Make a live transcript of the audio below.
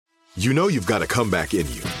You know you've got a comeback in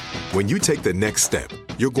you. When you take the next step,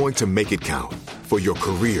 you're going to make it count. For your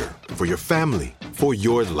career, for your family, for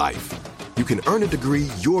your life. You can earn a degree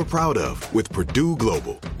you're proud of with Purdue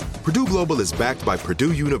Global. Purdue Global is backed by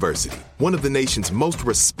Purdue University, one of the nation's most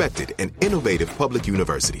respected and innovative public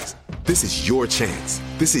universities. This is your chance.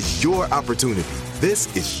 This is your opportunity.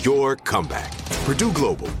 This is your comeback. Purdue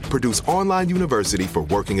Global, Purdue's online university for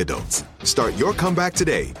working adults. Start your comeback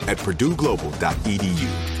today at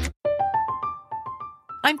purdueglobal.edu.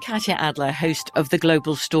 I'm Katya Adler, host of The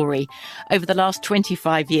Global Story. Over the last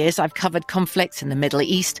 25 years, I've covered conflicts in the Middle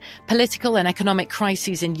East, political and economic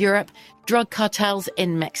crises in Europe, drug cartels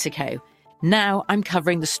in Mexico. Now I'm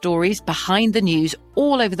covering the stories behind the news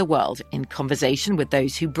all over the world in conversation with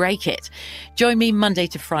those who break it. Join me Monday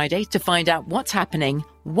to Friday to find out what's happening,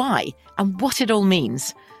 why, and what it all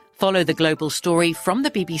means. Follow The Global Story from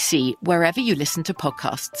the BBC wherever you listen to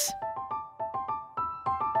podcasts.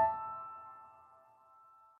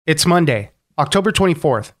 It's Monday, October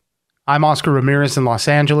 24th. I'm Oscar Ramirez in Los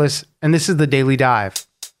Angeles, and this is the Daily Dive.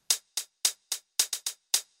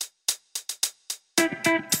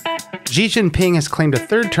 Xi Jinping has claimed a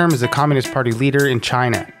third term as the Communist Party leader in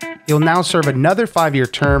China. He'll now serve another 5-year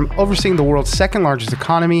term, overseeing the world's second largest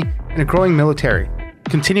economy and a growing military,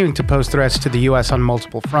 continuing to pose threats to the U.S. on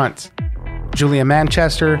multiple fronts. Julia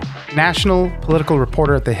Manchester, national political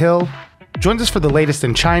reporter at The Hill, joins us for the latest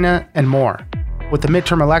in China and more. With the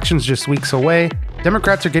midterm elections just weeks away,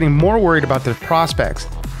 Democrats are getting more worried about their prospects,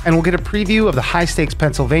 and we'll get a preview of the high-stakes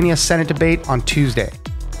Pennsylvania Senate debate on Tuesday.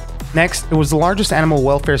 Next, it was the largest animal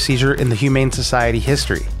welfare seizure in the Humane Society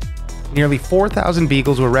history. Nearly 4,000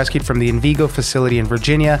 beagles were rescued from the Envigo facility in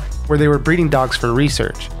Virginia, where they were breeding dogs for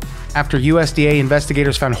research. After USDA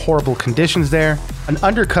investigators found horrible conditions there, an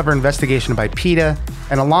undercover investigation by PETA,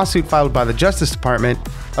 and a lawsuit filed by the Justice Department,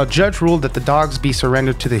 a judge ruled that the dogs be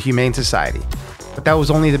surrendered to the Humane Society. But that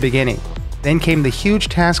was only the beginning. Then came the huge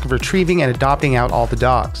task of retrieving and adopting out all the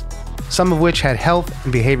dogs, some of which had health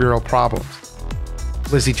and behavioral problems.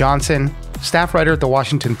 Lizzie Johnson, staff writer at The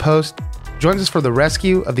Washington Post, joins us for the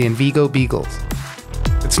rescue of the Envigo Beagles.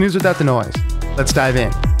 It's news without the noise. Let's dive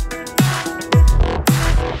in.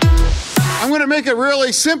 I'm going to make it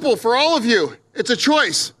really simple for all of you. It's a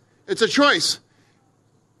choice. It's a choice.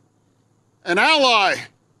 An ally,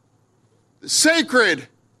 the sacred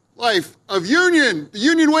life of union, the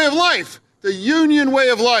union way of life, the union way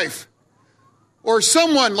of life. Or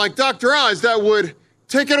someone like Dr. Oz that would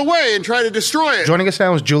take it away and try to destroy it. Joining us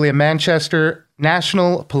now is Julia Manchester,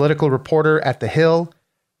 national political reporter at The Hill.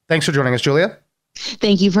 Thanks for joining us, Julia.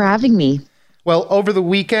 Thank you for having me. Well, over the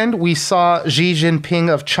weekend, we saw Xi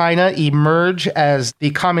Jinping of China emerge as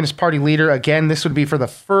the Communist Party leader again. This would be for the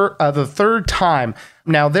third time.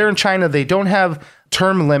 Now, there in China, they don't have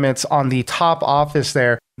term limits on the top office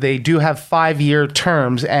there. They do have 5-year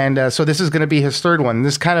terms, and so this is going to be his third one.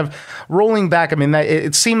 This kind of rolling back, I mean,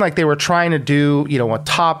 it seemed like they were trying to do, a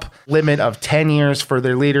top limit of 10 years for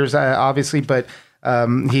their leaders, obviously, but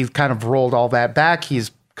he kind of rolled all that back. He's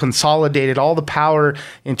consolidated all the power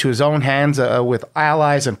into his own hands with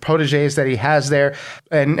allies and proteges that he has there.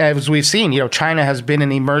 And as we've seen, China has been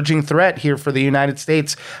an emerging threat here for the United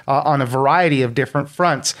States on a variety of different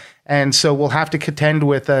fronts. And so we'll have to contend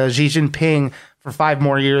with Xi Jinping for 5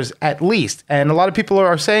 more years at least. And a lot of people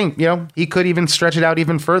are saying, he could even stretch it out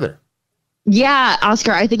even further. Yeah,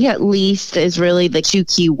 Oscar, I think at least is really the 2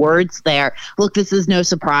 key words there. Look, this is no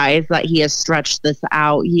surprise that he has stretched this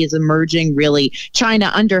out. He is emerging, really,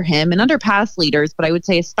 China under him and under past leaders, but I would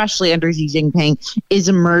say especially under Xi Jinping, is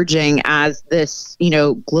emerging as this,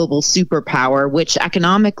 global superpower, which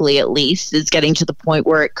economically, at least, is getting to the point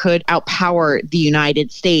where it could outpower the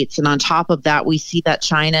United States. And on top of that, we see that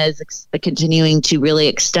China is continuing to really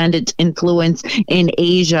extend its influence in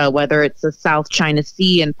Asia, whether it's the South China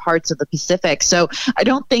Sea and parts of the Pacific. So I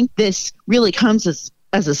don't think this really comes as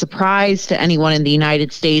a surprise to anyone in the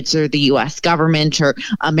United States or the U.S. government or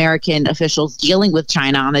American officials dealing with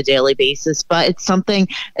China on a daily basis. But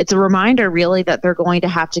it's a reminder really that they're going to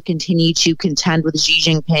have to continue to contend with Xi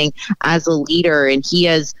Jinping as a leader. And he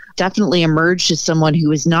has definitely emerged as someone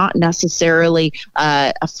who is not necessarily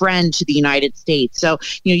a friend to the United States. So,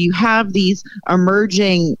 you have these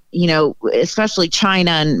emerging, especially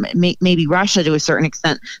China and maybe Russia to a certain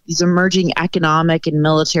extent, these emerging economic and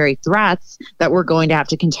military threats that we're going to have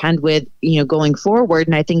to contend with, going forward.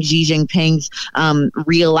 And I think Xi Jinping's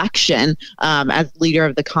re-election as leader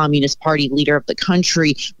of the Communist Party, leader of the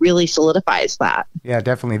country, really solidifies that. Yeah,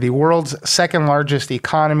 definitely. The world's second largest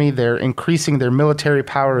economy. They're increasing their military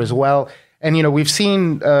power as well. And, we've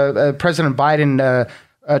seen President Biden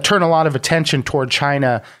turn a lot of attention toward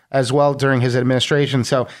China as well during his administration.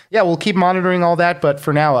 So, yeah, we'll keep monitoring all that. But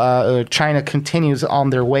for now, China continues on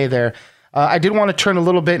their way there. I did want to turn a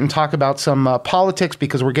little bit and talk about some politics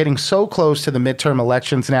because we're getting so close to the midterm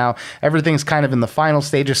elections now. Everything's kind of in the final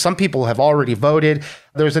stages. Some people have already voted.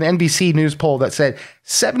 There's an NBC News poll that said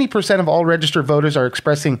 70% of all registered voters are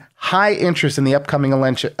expressing high interest in the upcoming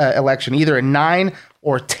election, either a 9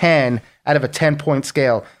 or 10 out of a 10-point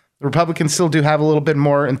scale. The Republicans still do have a little bit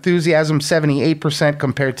more enthusiasm, 78%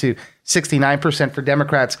 compared to 69% for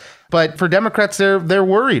Democrats. But for Democrats, they're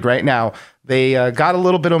worried right now. They got a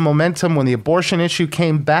little bit of momentum when the abortion issue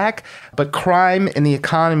came back, but crime and the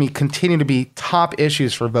economy continue to be top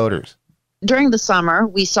issues for voters. During the summer,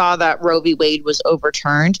 we saw that Roe v. Wade was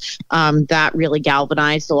overturned. That really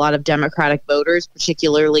galvanized a lot of Democratic voters,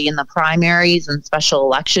 particularly in the primaries and special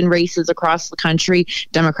election races across the country.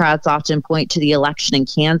 Democrats often point to the election in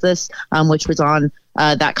Kansas, which was on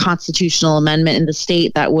that constitutional amendment in the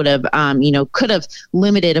state that would have, could have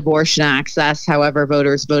limited abortion access. However,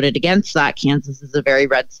 voters voted against that. Kansas is a very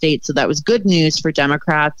red state, so that was good news for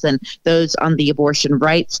Democrats and those on the abortion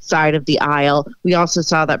rights side of the aisle. We also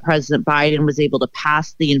saw that President Biden was able to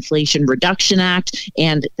pass the Inflation Reduction Act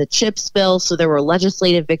and the CHIPS bill, so there were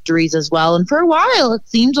legislative victories as well. And for a while, it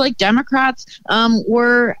seemed like Democrats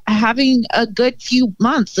were having a good few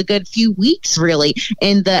months, a good few weeks, really,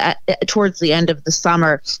 towards the end of the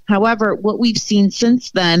summer. However, what we've seen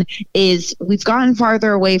since then is we've gotten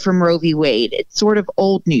farther away from Roe v. Wade. It's sort of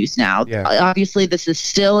old news now. Yeah. Obviously, this is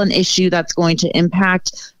still an issue that's going to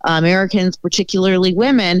impact Americans, particularly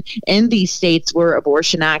women, in these states where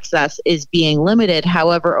abortion access is being limited.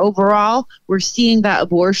 However, overall, we're seeing that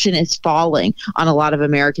abortion is falling on a lot of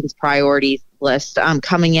Americans' priorities list,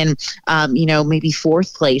 coming in, maybe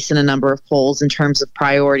fourth place in a number of polls in terms of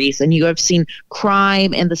priorities. And you have seen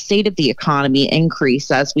crime and the state of the economy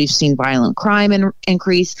increase as we've seen violent crime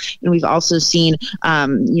increase. And we've also seen,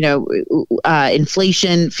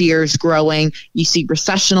 inflation fears growing. You see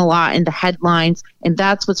recession a lot in the headlines. And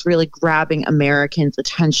that's what's really grabbing Americans'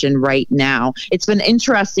 attention right now. It's been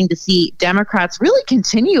interesting to see Democrats really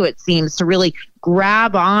continue, it seems, to really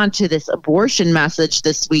grab on to this abortion message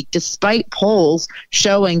this week, despite polls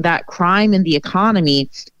showing that crime and the economy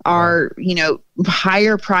are,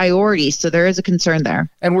 higher priorities. So there is a concern there.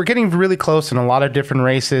 And we're getting really close in a lot of different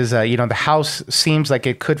races. The House seems like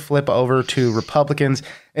it could flip over to Republicans.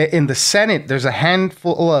 In the Senate, there's a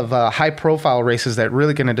handful of high-profile races that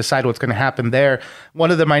really going to decide what's going to happen there. One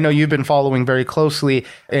of them I know you've been following very closely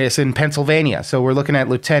is in Pennsylvania. So we're looking at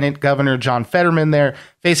Lieutenant Governor John Fetterman there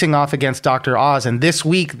facing off against Dr. Oz. And this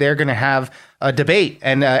week, they're going to have a debate,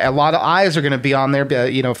 and a lot of eyes are going to be on there.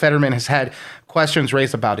 Fetterman has had questions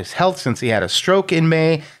raised about his health since he had a stroke in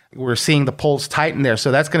May. We're seeing the polls tighten there.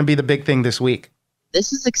 So that's going to be the big thing this week.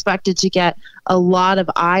 This is expected to get a lot of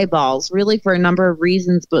eyeballs, really for a number of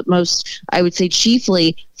reasons, but most, I would say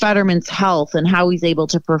chiefly, Fetterman's health and how he's able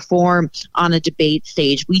to perform on a debate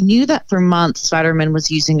stage. We knew that for months Fetterman was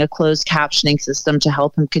using a closed captioning system to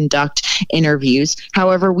help him conduct interviews.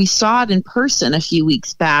 However, we saw it in person a few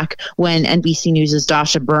weeks back when NBC News'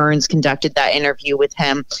 Dasha Burns conducted that interview with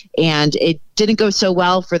him, and it didn't go so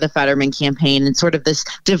well for the Fetterman campaign, and sort of this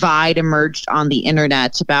divide emerged on the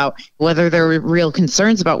internet about whether there were real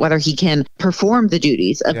concerns about whether he can perform the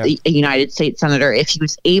duties of the United States Senator if he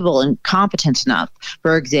was able and competent enough,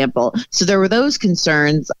 for example. So there were those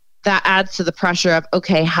concerns. That adds to the pressure of,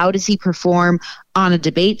 okay, how does he perform on a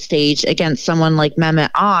debate stage against someone like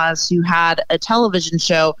Mehmet Oz, who had a television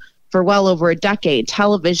show for well over a decade?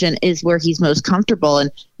 Television is where he's most comfortable.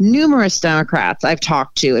 And numerous Democrats I've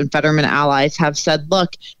talked to and Fetterman allies have said,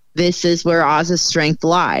 look, this is where Oz's strength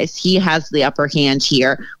lies. He has the upper hand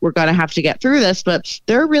here. We're going to have to get through this, but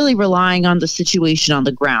they're really relying on the situation on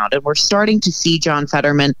the ground. And we're starting to see John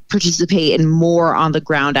Fetterman participate in more on the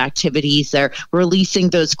ground activities. They're releasing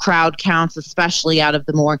those crowd counts, especially out of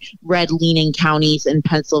the more red-leaning counties in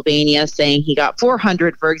Pennsylvania, saying he got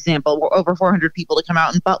 400, for example, over 400 people to come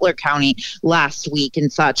out in Butler County last week, in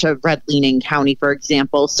such a red-leaning county, for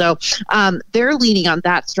example. So they're leaning on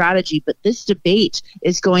that strategy, but this debate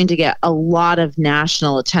is going to get a lot of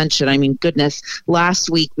national attention. I mean, goodness, last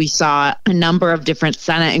week we saw a number of different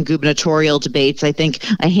Senate and gubernatorial debates, I think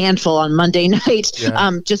a handful on Monday night,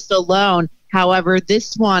 just alone. However,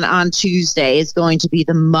 this one on Tuesday is going to be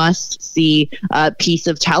the must-see piece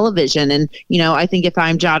of television. And, I think if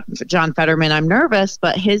I'm John Fetterman, I'm nervous,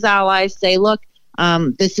 but his allies say, look,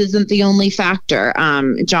 this isn't the only factor.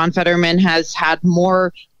 John Fetterman has had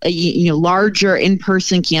more larger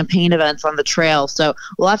in-person campaign events on the trail. So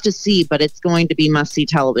we'll have to see, but it's going to be must-see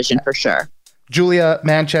television for sure. Julia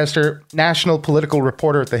Manchester, national political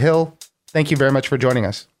reporter at The Hill. Thank you very much for joining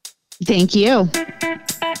us. Thank you.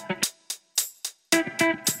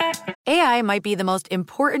 AI might be the most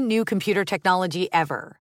important new computer technology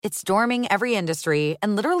ever. It's storming every industry,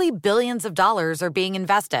 and literally billions of dollars are being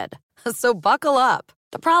invested. So buckle up.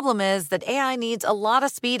 The problem is that AI needs a lot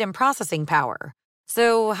of speed and processing power.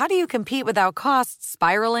 So how do you compete without costs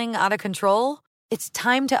spiraling out of control? It's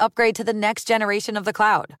time to upgrade to the next generation of the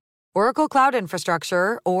cloud, Oracle Cloud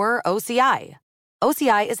Infrastructure, or OCI.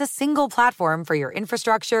 OCI is a single platform for your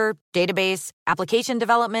infrastructure, database, application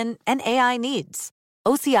development, and AI needs.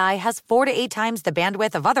 OCI has 4 to 8 times the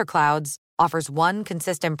bandwidth of other clouds, offers one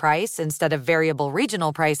consistent price instead of variable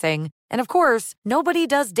regional pricing, and of course, nobody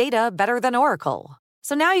does data better than Oracle.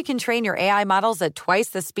 So now you can train your AI models at twice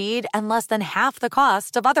the speed and less than half the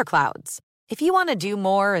cost of other clouds. If you want to do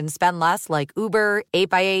more and spend less like Uber,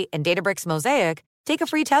 8x8, and Databricks Mosaic, take a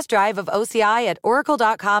free test drive of OCI at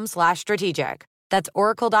oracle.com/strategic. That's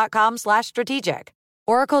oracle.com/strategic.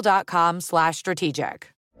 Oracle.com/strategic.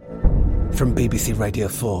 From BBC Radio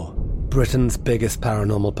 4, Britain's biggest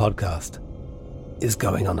paranormal podcast is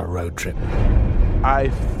going on a road trip. I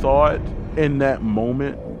thought in that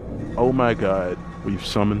moment, oh my God, we've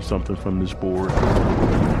summoned something from this board.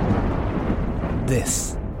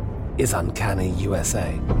 This is Uncanny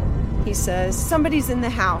USA. He says, somebody's in the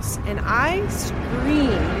house, and I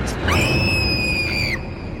screamed.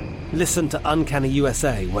 Listen to Uncanny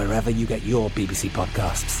USA wherever you get your BBC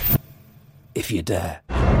podcasts, if you dare.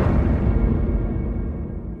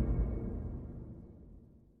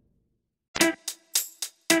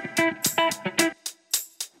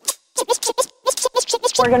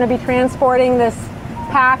 We're going to be transporting this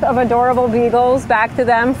pack of adorable Beagles back to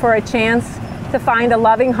them for a chance to find a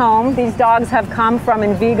loving home. These dogs have come from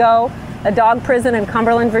Envigo, a dog prison in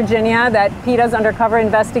Cumberland, Virginia, that PETA's undercover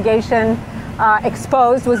investigation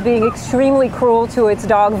exposed was being extremely cruel to its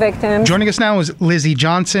dog victims. Joining us now is Lizzie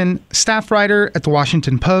Johnson, staff writer at The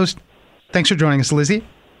Washington Post. Thanks for joining us, Lizzie.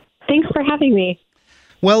 Thanks for having me.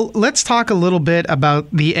 Well, let's talk a little bit about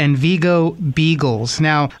the Envigo Beagles.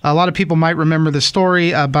 Now, a lot of people might remember the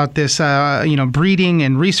story about this, breeding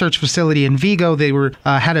and research facility in Envigo. They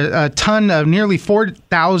had a ton of nearly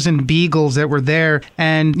 4,000 beagles that were there,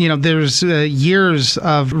 and there's years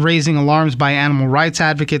of raising alarms by animal rights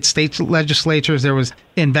advocates, state legislatures. There was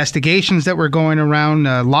investigations that were going around,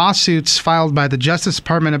 lawsuits filed by the Justice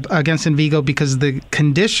Department against Envigo because the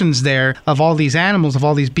conditions there of all these animals, of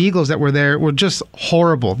all these beagles that were there, were just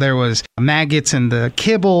horrible. There was maggots in the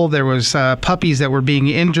kibble. There was puppies that were being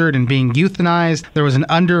injured and being euthanized. There was an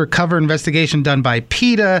undercover investigation done by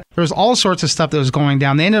PETA. There was all sorts of stuff that was going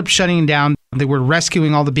down. They ended up shutting down. They were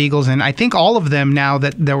rescuing all the beagles, and I think all of them now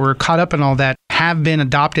that were caught up in all that have been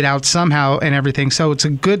adopted out somehow and everything. So it's a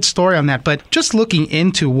good story on that. But just looking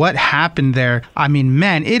into what happened there, I mean,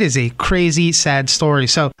 man, it is a crazy, sad story.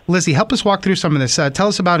 So Lizzie, help us walk through some of this. Tell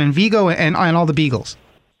us about Envigo and all the beagles.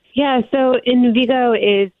 Yeah, so Envigo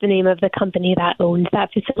is the name of the company that owned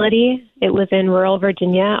that facility. It was in rural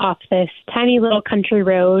Virginia off this tiny little country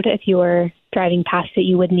road. If you were driving past it,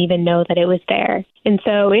 you wouldn't even know that it was there. And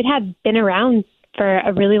so it had been around for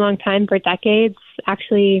a really long time, for decades,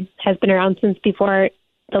 actually has been around since before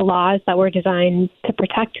the laws that were designed to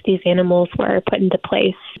protect these animals were put into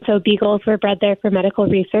place. So beagles were bred there for medical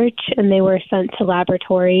research, and they were sent to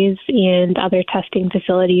laboratories and other testing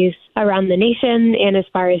facilities around the nation and as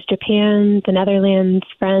far as Japan, the Netherlands,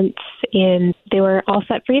 France, and they were all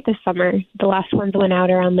set free this summer. The last ones went out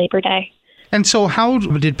around Labor Day. And so how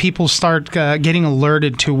did people start getting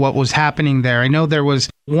alerted to what was happening there? I know there was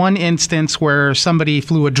one instance where somebody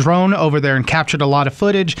flew a drone over there and captured a lot of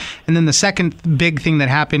footage. And then the second big thing that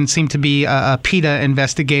happened seemed to be a PETA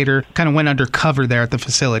investigator kind of went undercover there at the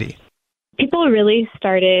facility. People really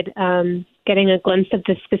started getting a glimpse of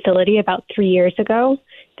this facility about 3 years ago.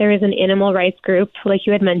 There was an animal rights group, like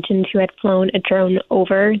you had mentioned, who had flown a drone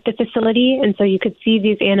over the facility. And so you could see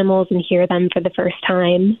these animals and hear them for the first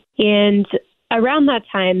time. And around that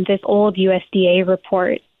time, this old USDA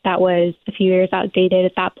report that was a few years outdated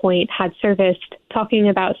at that point had surfaced, talking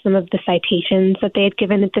about some of the citations that they had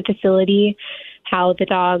given at the facility, how the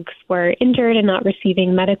dogs were injured and not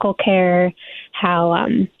receiving medical care, how,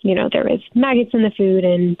 there was maggots in the food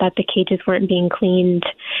and that the cages weren't being cleaned.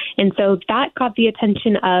 And so that got the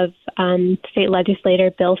attention of state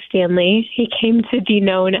legislator Bill Stanley. He came to be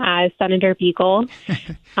known as Senator Beagle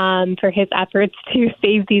for his efforts to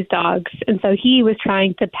save these dogs. And so he was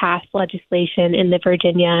trying to pass legislation in the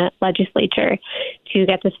Virginia legislature to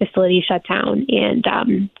get this facility shut down.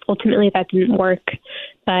 And ultimately that didn't work.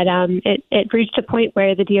 But it reached a the point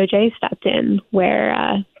where the DOJ stepped in,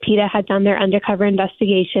 where PETA had done their undercover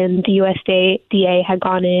investigation. The USDA had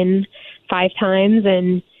gone in 5 times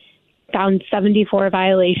and found 74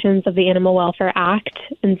 violations of the Animal Welfare Act.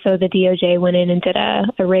 And so the DOJ went in and did a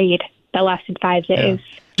raid that lasted 5 days.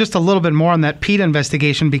 Yeah. Just a little bit more on that PETA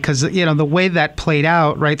investigation, because, the way that played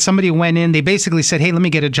out, right? Somebody went in, they basically said, hey, let me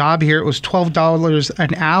get a job here. It was $12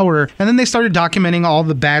 an hour. And then they started documenting all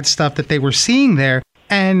the bad stuff that they were seeing there.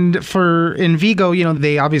 And for Envigo,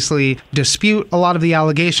 they obviously dispute a lot of the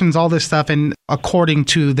allegations, all this stuff. And according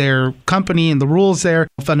to their company and the rules there,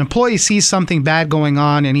 if an employee sees something bad going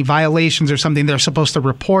on, any violations or something, they're supposed to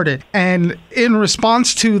report it. And in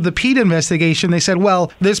response to the PETA investigation, they said,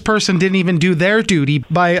 well, this person didn't even do their duty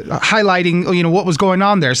by highlighting, what was going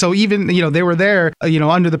on there. So even, they were there,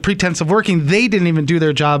 under the pretense of working, they didn't even do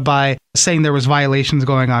their job by saying there was violations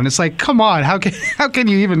going on. It's like, come on, how can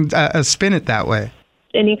you even spin it that way?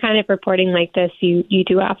 Any kind of reporting like this, you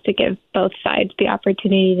do have to give both sides the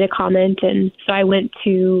opportunity to comment. And so I went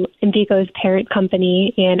to Envigo's parent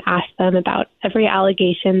company and asked them about every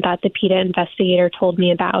allegation that the PETA investigator told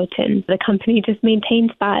me about. And the company just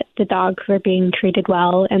maintained that the dogs were being treated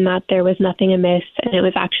well and that there was nothing amiss. And it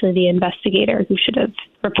was actually the investigator who should have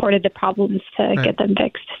reported the problems to get them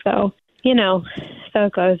fixed. So, so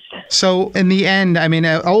it goes. So in the end,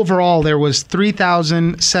 overall, there was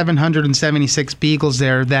 3,776 Beagles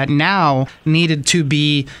there that now needed to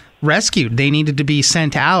be rescued. They needed to be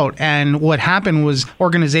sent out. And what happened was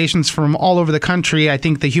organizations from all over the country, I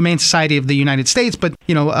think the Humane Society of the United States, but,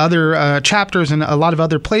 other chapters and a lot of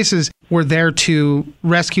other places were there to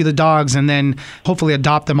rescue the dogs and then hopefully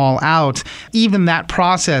adopt them all out. Even that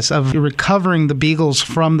process of recovering the Beagles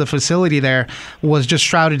from the facility there was just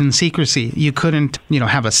shrouded in secrecy. You couldn't,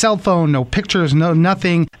 have a cell phone, no pictures, no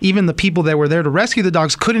nothing. Even the people that were there to rescue the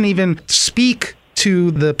dogs couldn't even speak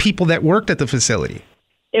to the people that worked at the facility.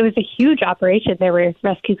 It was a huge operation. There were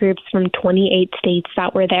rescue groups from 28 states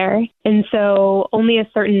that were there. And so only a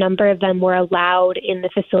certain number of them were allowed in the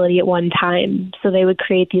facility at one time. So they would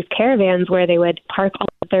create these caravans where they would park all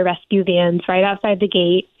of their rescue vans right outside the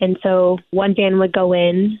gate. And so one van would go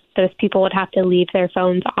in. Those people would have to leave their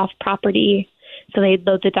phones off property. So they'd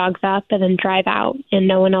load the dogs up and then drive out. And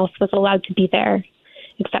no one else was allowed to be there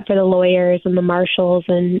except for the lawyers and the marshals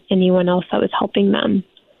and anyone else that was helping them.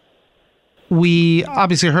 We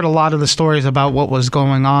obviously heard a lot of the stories about what was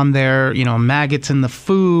going on there, maggots in the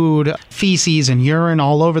food, feces and urine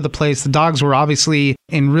all over the place. The dogs were obviously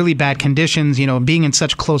in really bad conditions, being in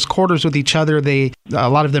such close quarters with each other. A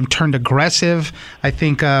lot of them turned aggressive. I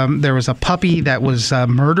think there was a puppy that was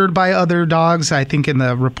murdered by other dogs. I think in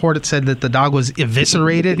the report it said that the dog was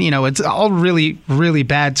eviscerated. It's all really, really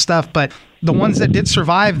bad stuff. But the ones that did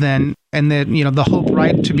survive then, and that, the hope,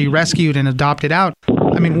 right, to be rescued and adopted out,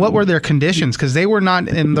 what were their conditions? Because they were not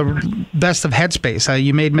in the best of headspace.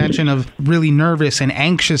 You made mention of really nervous and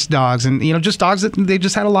anxious dogs and, just dogs that they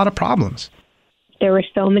just had a lot of problems. There were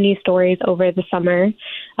so many stories over the summer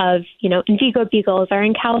of, Envigo Beagles are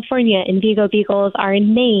in California, Envigo Beagles are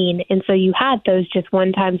in Maine. And so you had those just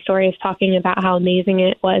one-time stories talking about how amazing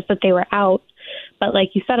it was that they were out. But like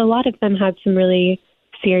you said, a lot of them had some really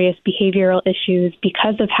serious behavioral issues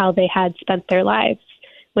because of how they had spent their lives,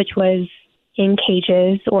 which was in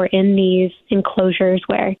cages or in these enclosures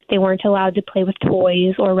where they weren't allowed to play with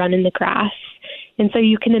toys or run in the grass. And so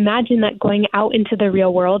you can imagine that going out into the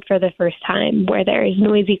real world for the first time, where there's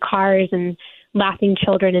noisy cars and laughing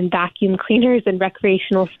children and vacuum cleaners and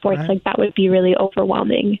recreational sports, like that would be really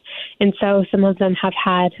overwhelming. And so some of them have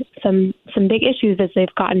had some big issues as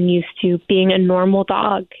they've gotten used to being a normal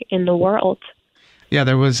dog in the world. Yeah,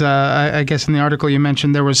 there was, I guess in the article you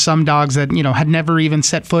mentioned, there was some dogs that, had never even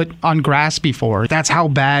set foot on grass before. That's how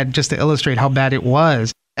bad, just to illustrate how bad it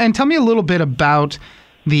was. And tell me a little bit about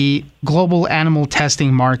the global animal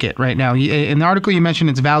testing market right now. In the article you mentioned,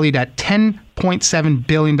 it's valued at $10.7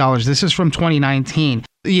 billion. This is from 2019.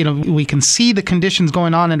 We can see the conditions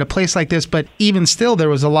going on in a place like this, but even still, there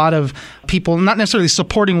was a lot of people not necessarily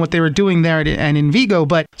supporting what they were doing there and in Envigo,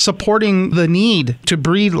 but supporting the need to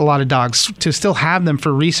breed a lot of dogs, to still have them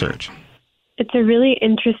for research. It's a really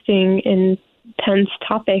interesting and tense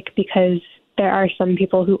topic because there are some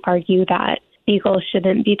people who argue that Beagles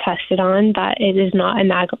shouldn't be tested on, that it is not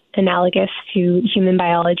analogous to human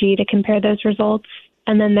biology to compare those results.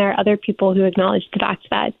 And then there are other people who acknowledge the fact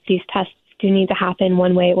that these tests do need to happen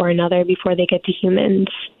one way or another before they get to humans.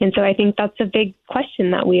 And so I think that's a big question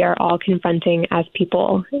that we are all confronting as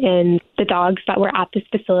people. And the dogs that were at this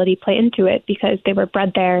facility play into it because they were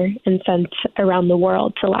bred there and sent around the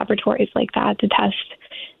world to laboratories like that to test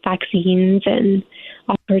vaccines and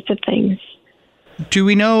all sorts of things. Do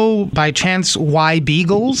we know by chance why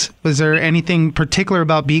Beagles? Was there anything particular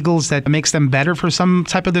about Beagles that makes them better for some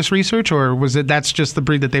type of this research, or was it that's just the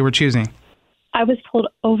breed that they were choosing? I was told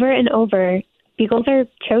over and over, Beagles are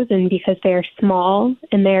chosen because they are small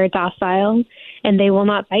and they are docile, and they will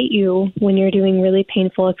not bite you when you're doing really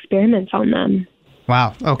painful experiments on them.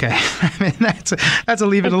 Wow. Okay. I mean, that's a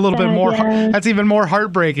leave it a little bit more. Yeah. That's even more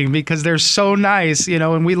heartbreaking because they're so nice,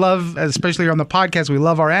 and we love, especially on the podcast, we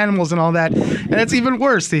love our animals and all that. And it's even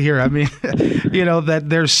worse to hear. I mean, that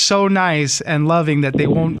they're so nice and loving that they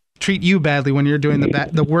won't treat you badly when you're doing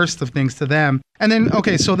the worst of things to them. And then,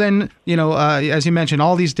 okay, so then, as you mentioned,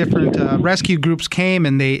 all these different rescue groups came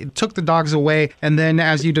and they took the dogs away. And then,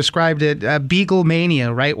 as you described it, Beagle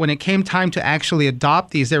Mania, right? When it came time to actually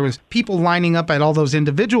adopt these, there was people lining up at all those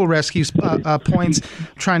individual rescue points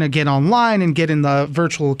trying to get online and get in the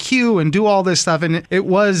virtual queue and do all this stuff. And it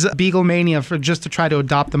was Beagle Mania for just to try to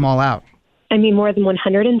adopt them all out. I mean, more than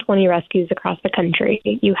 120 rescues across the country.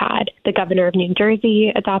 You had the governor of New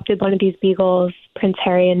Jersey adopted one of these beagles. Prince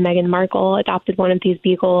Harry and Meghan Markle adopted one of these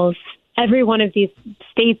beagles. Every one of these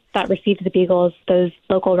states that received the beagles, those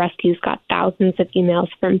local rescues got thousands of emails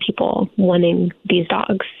from people wanting these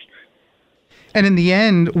dogs. And in the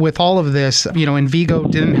end, with all of this, Envigo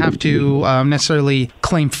didn't have to necessarily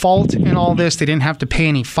claim fault in all this. They didn't have to pay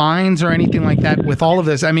any fines or anything like that with all of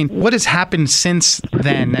this. I mean, what has happened since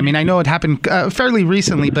then? I mean, I know it happened fairly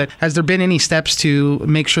recently, but has there been any steps to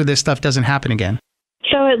make sure this stuff doesn't happen again?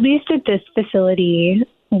 So at least at this facility,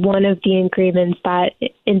 one of the agreements that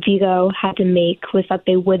Envigo had to make was that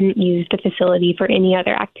they wouldn't use the facility for any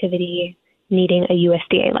other activity needing a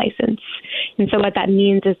USDA license. And so what that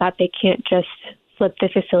means is that they can't just flip the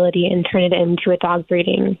facility and turn it into a dog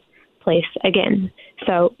breeding place again.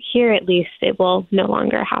 So here, at least, it will no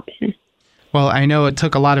longer happen. Well, I know it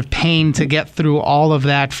took a lot of pain to get through all of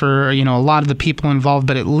that for, a lot of the people involved,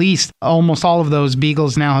 but at least almost all of those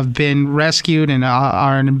beagles now have been rescued and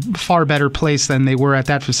are in a far better place than they were at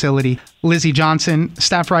that facility. Lizzie Johnson,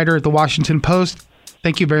 staff writer at the Washington Post,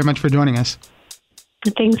 thank you very much for joining us.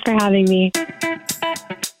 Thanks for having me.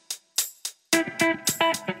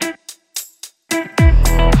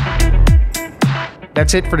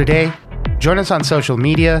 That's it for today. Join us on social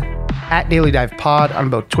media at Daily Dive Pod on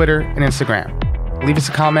both Twitter and Instagram. Leave us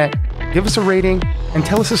a comment, give us a rating, and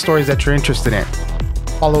tell us the stories that you're interested in.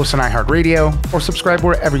 Follow us on iHeartRadio or subscribe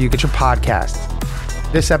wherever you get your podcasts.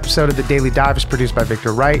 This episode of The Daily Dive is produced by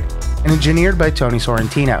Victor Wright and engineered by Tony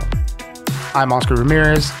Sorrentino. I'm Oscar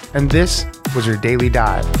Ramirez, and this was your Daily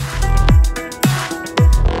Dive.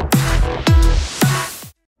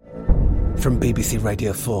 From BBC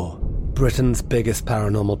Radio 4, Britain's biggest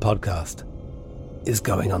paranormal podcast is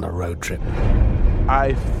going on a road trip.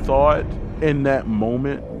 I thought in that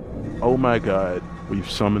moment, oh my God,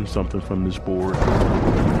 we've summoned something from this board.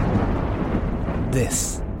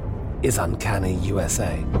 This is Uncanny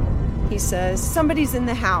USA. He says, somebody's in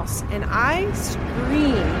the house, and I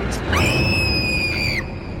screamed.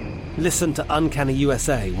 Listen to Uncanny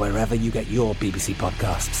USA wherever you get your BBC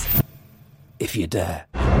podcasts, if you dare.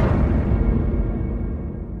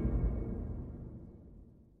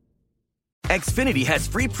 Xfinity has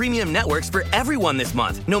free premium networks for everyone this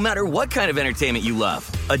month, no matter what kind of entertainment you love.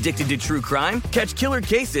 Addicted to true crime? Catch killer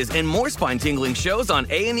cases and more spine-tingling shows on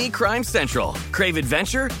A&E Crime Central. Crave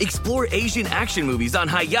adventure? Explore Asian action movies on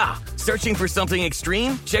Hi-Ya. Searching for something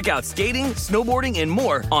extreme? Check out skating, snowboarding, and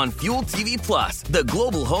more on Fuel TV Plus, the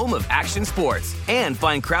global home of action sports. And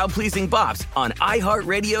find crowd-pleasing bops on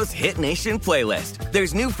iHeartRadio's Hit Nation playlist.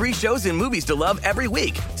 There's new free shows and movies to love every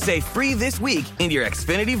week. Say free this week in your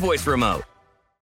Xfinity voice remote.